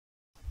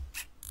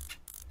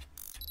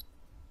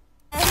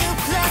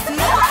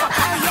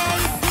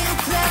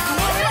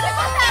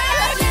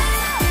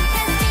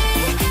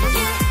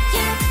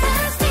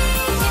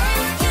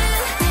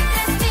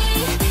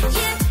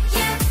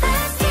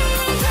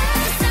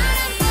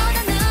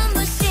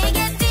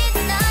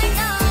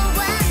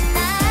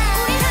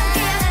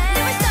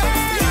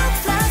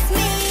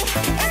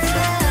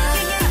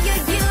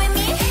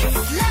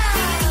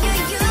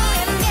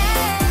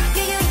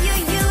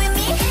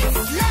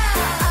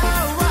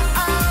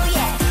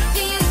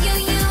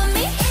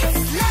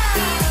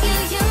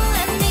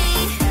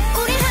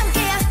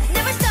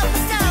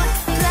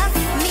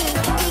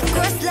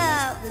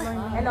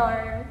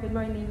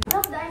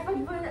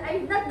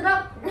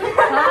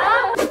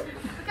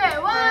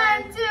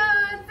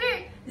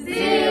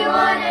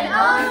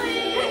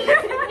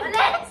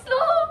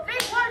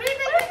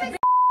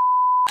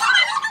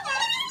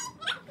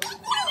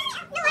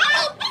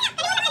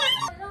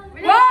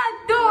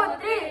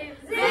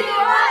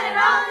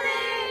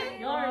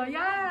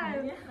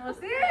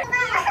see?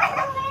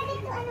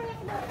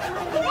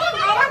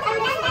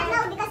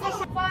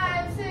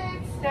 5, 6,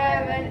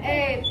 7,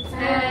 8,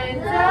 10,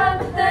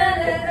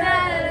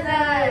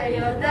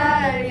 Dario,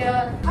 Dario.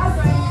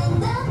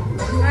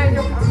 Ay,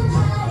 joke.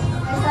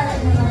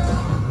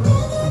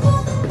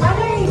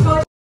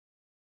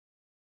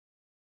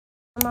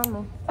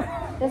 Mama.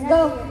 Let's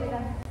go.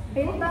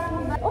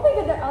 Oh my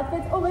god, the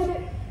outfits. Oh my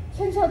god.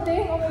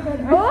 Shouting. Oh my god.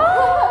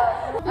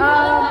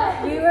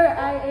 We were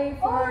IA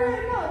for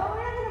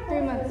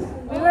 3 months.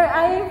 We were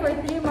IA for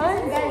 3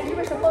 months. Guys, we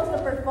were supposed to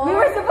perform. We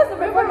were supposed to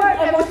perform on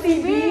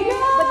MOTV,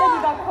 but then we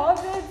got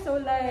COVID, so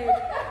like...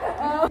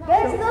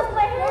 Guys, look,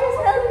 my hair is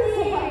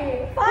healthy.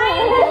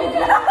 Fine!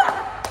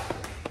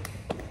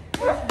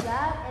 It's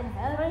black and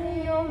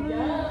healthy.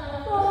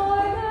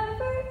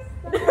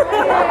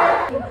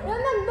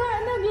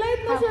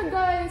 Nag-light na siya,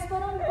 guys.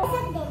 Parang...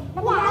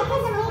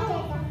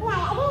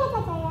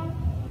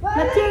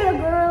 Material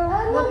girl!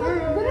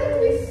 Wouldn't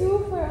we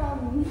sue for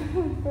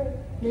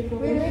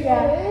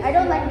Yeah, I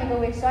don't like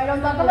make-a-wish, so I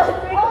don't talk about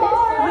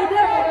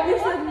You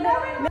should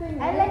never...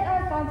 I like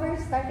our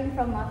Converse starting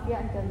from Mafia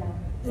until now.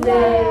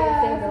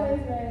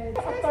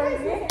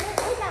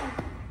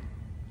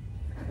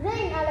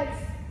 Rain, Alex.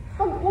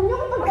 Huwag niyo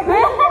akong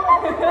pagkakita.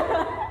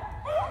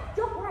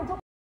 Joke na,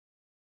 joke.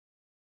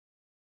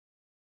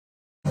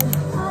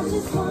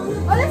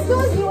 Oh, let's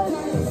go.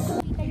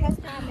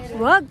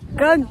 Wag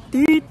kang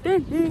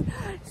titingin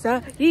sa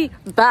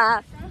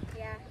iba.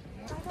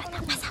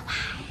 Anong masama?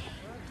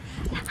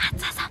 Lahat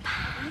sasama.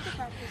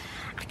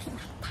 Aking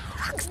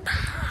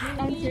rockstar.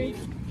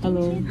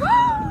 Hello.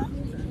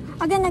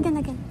 Again.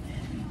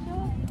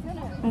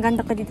 Ang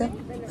ganda ka dito.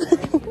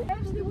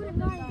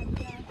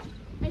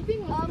 I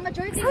think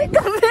majority.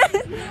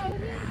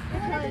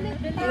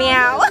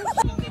 Meow.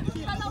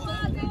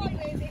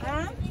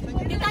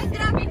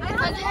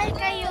 Mag-hi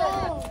kayo.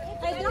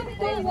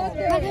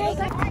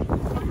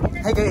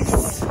 Hi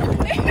guys.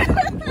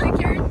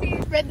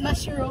 Red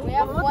mushroom. We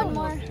have one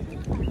more.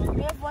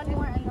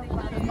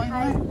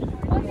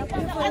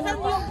 Asan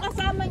yung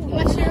kasama niyo?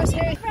 Mushrooms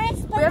here.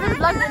 We haven't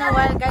vlogged in a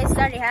while, guys.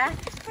 Sorry, ha?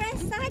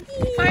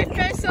 5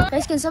 pesos.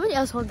 Guys, can somebody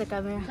else hold the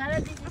camera?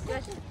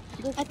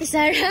 Ate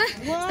Sarah?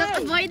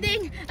 Stop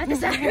avoiding! Ate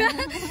Sarah?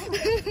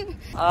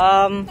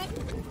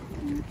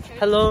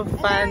 Hello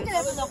fans.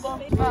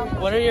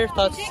 What are your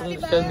thoughts on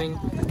filming?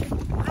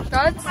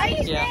 Thoughts?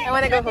 Yeah. I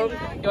wanna go home.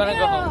 You wanna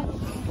go home?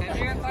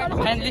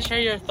 Kindly share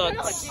your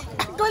thoughts.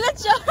 Gulat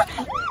siya.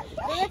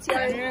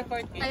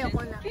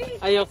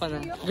 Ayoko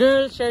na.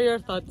 Girl, share your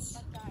thoughts.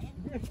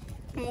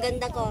 Ang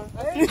ganda ko.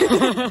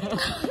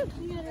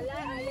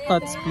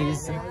 Thoughts,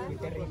 please.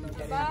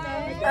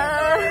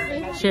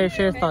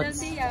 Share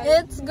thoughts.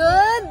 It's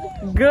good.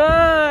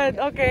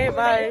 Good. Okay,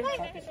 bye.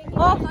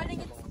 Oh.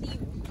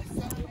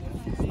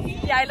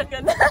 Yeah, I look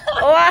good.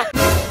 Wow.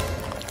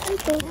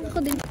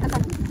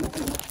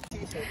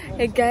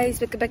 Hey guys,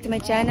 welcome back to my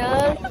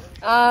channel.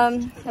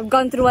 I've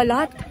gone through a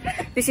lot.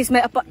 This is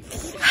my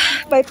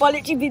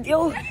apology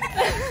video.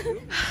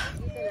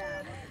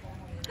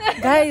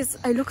 Guys,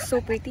 I look so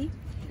pretty.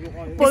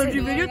 Apology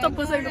video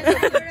tapos I look so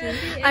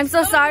pretty. I'm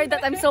so sorry that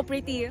I'm so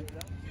pretty.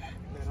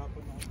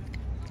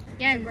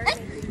 Yan. Hi.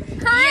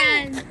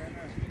 Yan.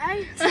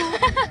 Ay.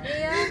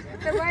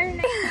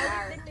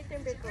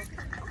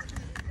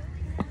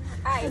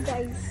 Hi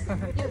guys.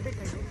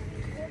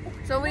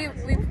 So we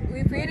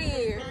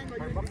pretty.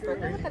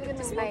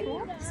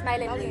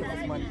 Smile and leave.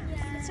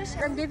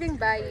 I'm giving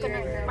bye.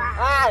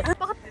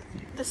 Bakit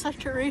the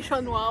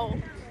saturation, wow.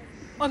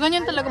 O,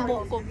 ganyan talaga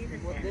buhok ko.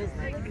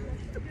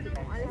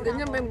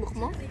 Ganyan ba yung book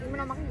mo?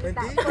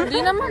 Hindi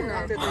naman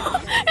ah.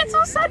 It's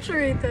so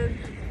saturated.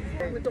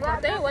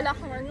 Wala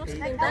kang ano,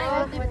 sitting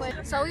time.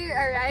 So we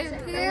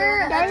arrived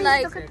here at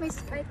like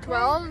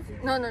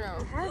 12. No.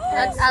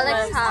 At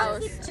Alex's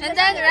house. And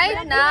then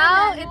right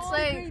now, it's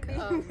like...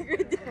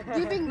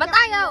 Ba't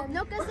ayaw?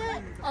 No, kasi...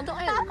 Although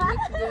ayaw,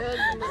 it's good.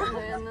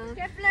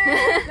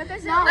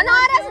 Kasi... Ano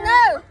oras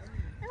na?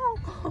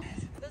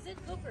 Does it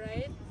look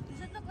right? Does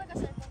it look like a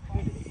circle?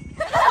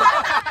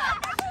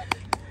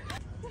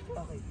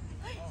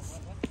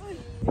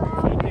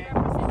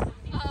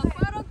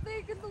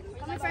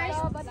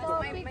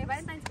 May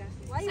Valentine's ka?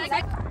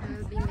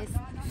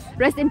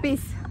 Rest in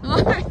peace.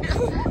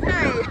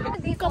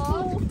 Hindi ka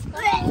po.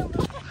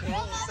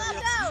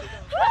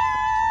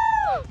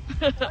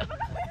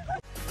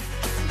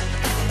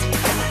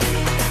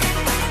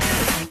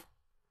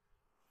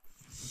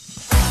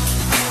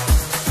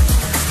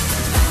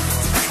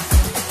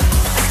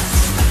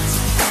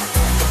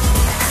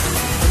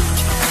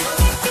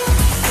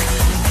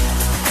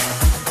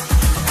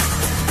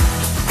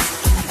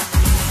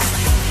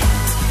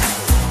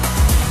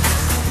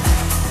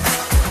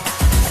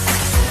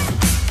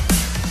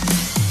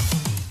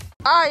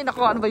 Ay,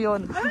 naku, ano ba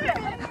yun?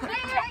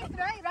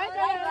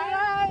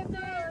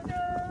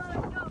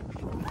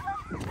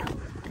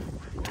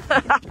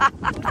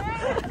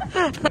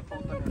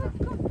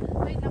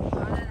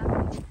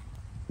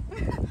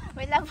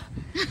 Wait lang.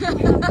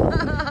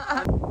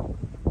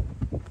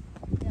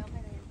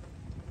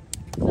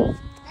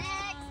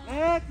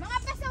 Mga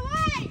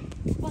pasaway!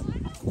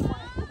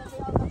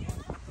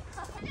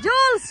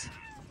 Jules!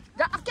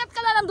 Akyat ka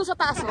na lang doon sa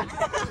taso.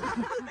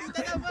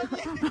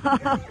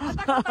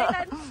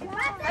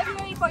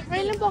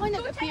 Ngayon lang po ako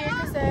nag-appear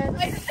kasi.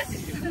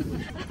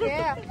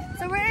 Yeah.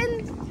 So we're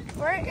in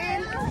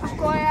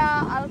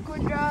Akoya,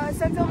 Alcudra,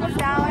 sun's almost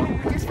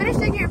down. Just finished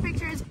taking your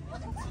pictures.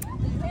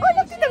 Oh,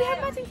 look, Tita, we have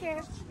matching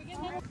hair.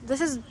 This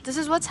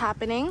is what's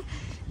happening.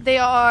 They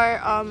are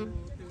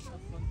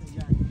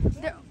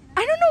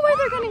I don't know where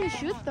they're getting a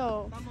shoot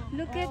though.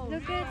 Look at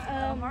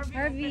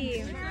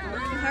Harvey.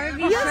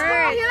 Harvey Yes,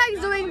 shirt. he likes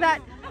doing that.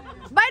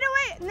 By the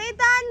way,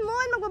 Nathan,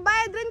 Moon,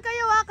 magbabayad rin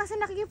kayo kasi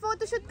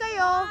nakiki-photoshoot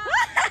kayo.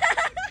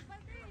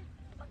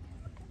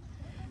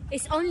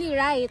 It's only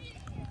right.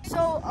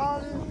 So,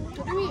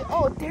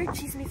 they're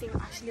chismising.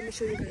 Actually, let me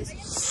show you guys.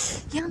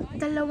 Yang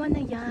dalawa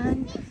na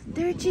yan,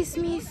 they're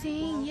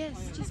chismising. Yes,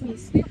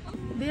 chismis.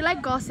 They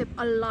like gossip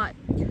a lot.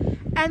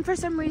 And for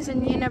some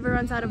reason, he never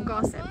runs out of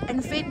gossip.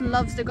 And Faith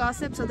loves the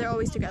gossip, so they're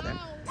always together.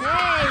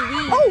 Hey,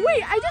 we. Oh,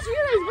 wait, I just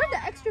realized we're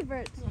the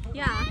extroverts.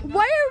 Yeah.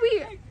 Why are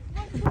we?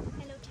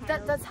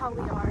 That's how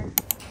we are.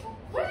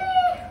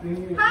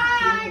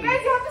 Hi!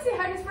 Guys, you have to say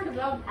hi just for the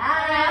vlog.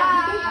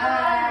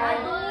 Hi!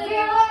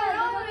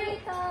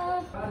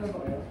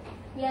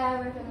 Yeah,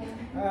 we're familiar.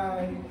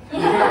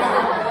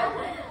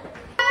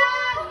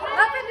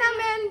 Lapit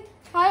namin!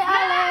 Hi,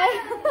 Alex!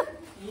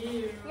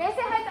 Yes,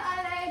 say hi to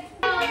Alex!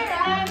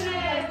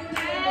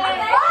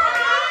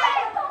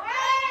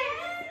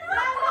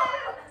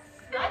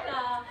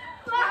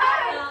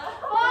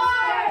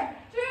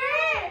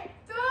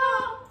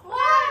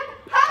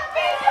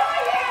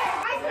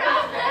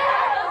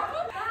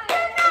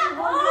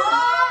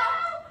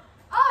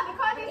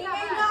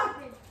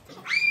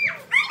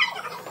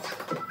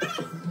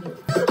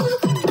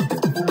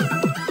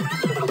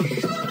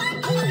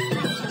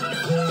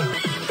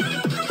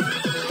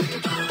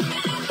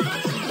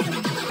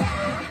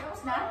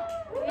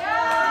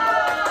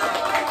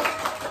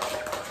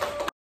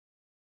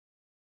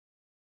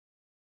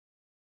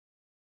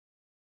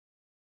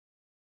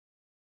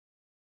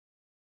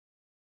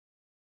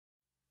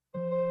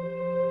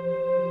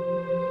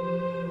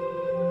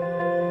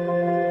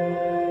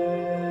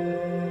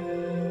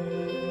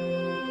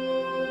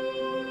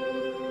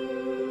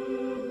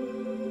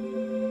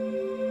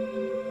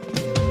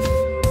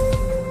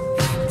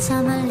 저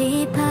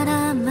멀리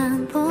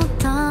바라만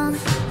보던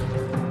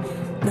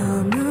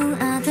너무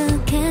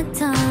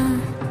아득했던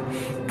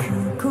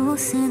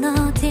그곳은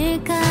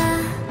어딜까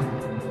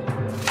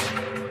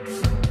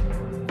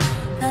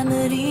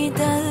아무리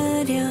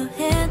닿으려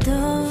해도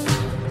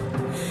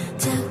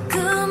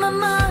자꾸만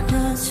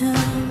멀어져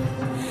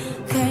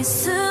갈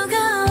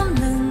수가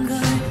없는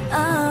걸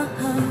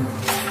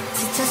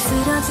지쳐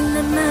쓰러진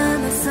내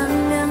맘에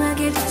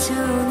선명하게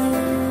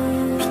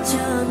비춰오는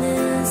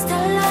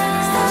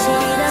스타일라이트 다시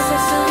일어설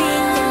수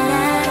있게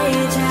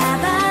나를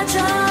잡아줘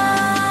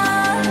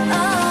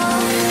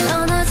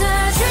Another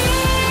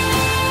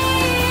dream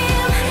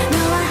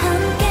너와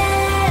함께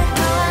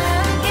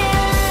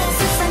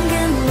세상 그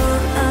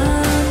무엇도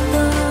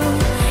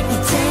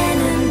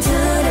이제는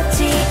두렵지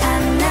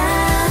않아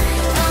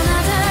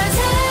Another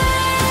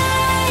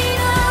day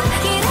넌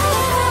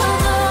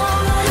기다려도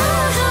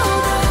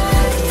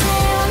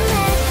그때와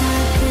내가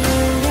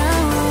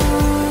그려온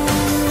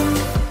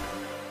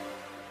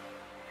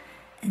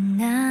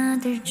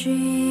Another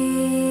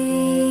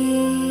dream